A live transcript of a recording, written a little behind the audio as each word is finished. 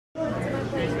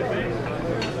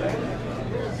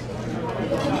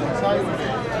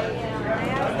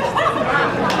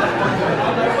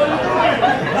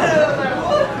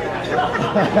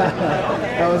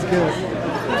That was good.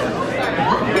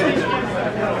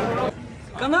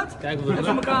 Kan dat?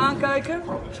 Even elkaar aankijken.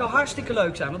 Zou hartstikke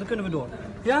leuk zijn, want dan kunnen we door.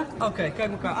 Ja? Oké,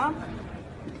 kijk elkaar aan.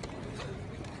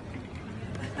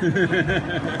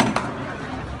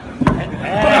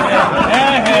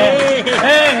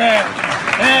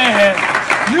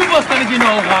 Nu pas kan ik je in de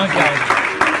ogen aankijken.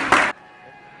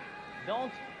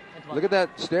 Look at that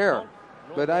stare.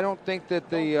 But I don't think that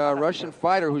the Russian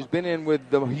fighter, who's been in with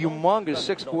the humongous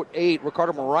 6'8"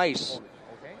 Ricardo Morais,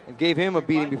 and gave him a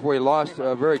beating before he lost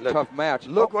a very tough match.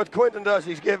 Look what Quinton does.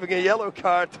 He's giving a yellow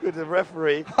card to the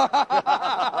referee.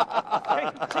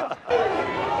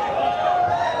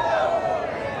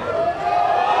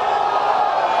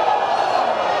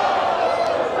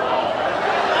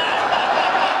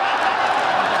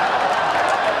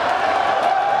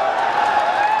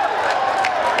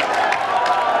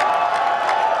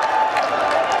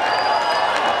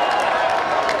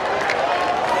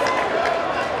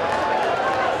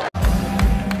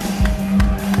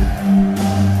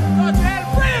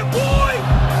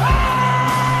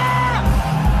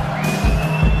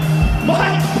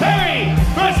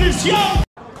 Young.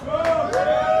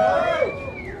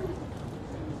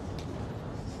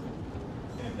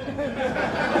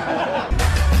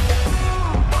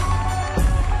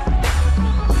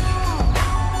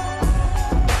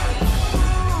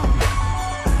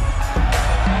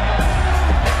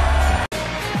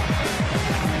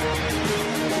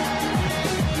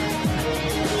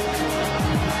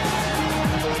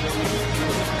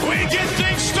 We get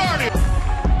things started.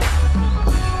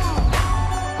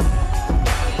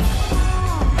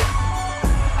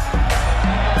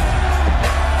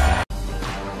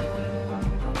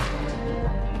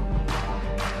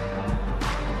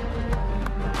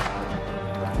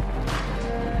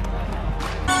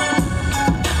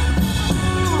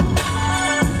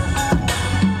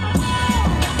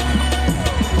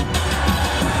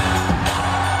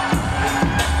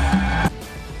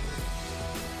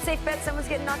 Safe bet someone's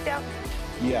getting knocked out?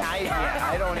 Yeah.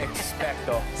 I don't expect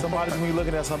though. Somebody's gonna be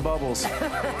looking at some bubbles.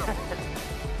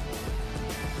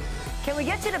 Can we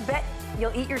get you to bet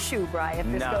you'll eat your shoe, Bri, if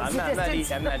this goes the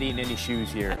distance? I'm not eating any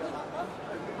shoes here.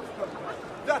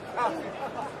 The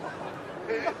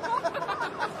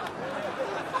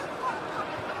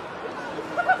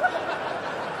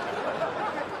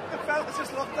fellas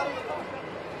just looked at him.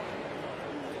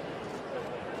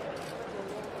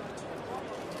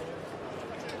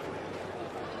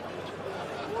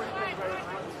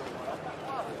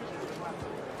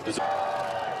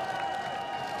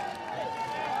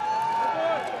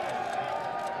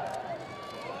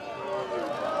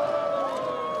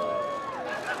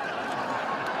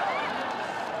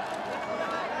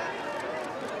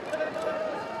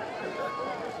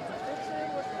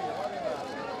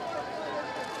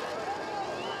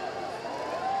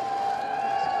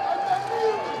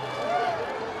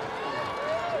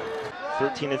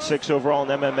 (13-6) overall in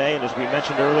MMA, and as we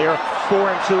mentioned earlier,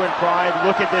 4-2 in Pride.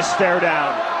 Look at this stare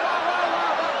down.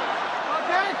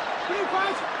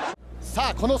 さ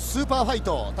あこのスーパーファイ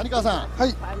ト、谷川さん、は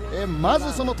い、ま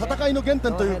ずその戦いの原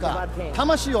点というか、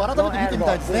魂を改めて見てみ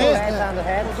たいです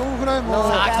ね。どのぐらいも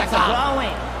さあ来た来た。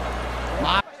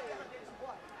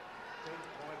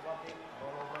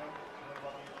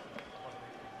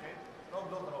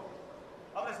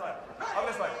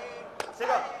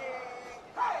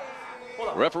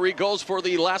Referee goes for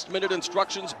the last-minute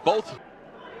instructions. Both.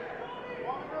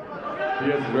 He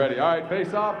is ready. All right,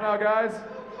 face off now, guys.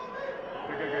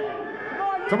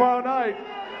 Tomorrow night,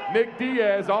 Nick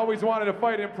Diaz always wanted to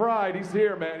fight in Pride. He's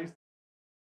here, man.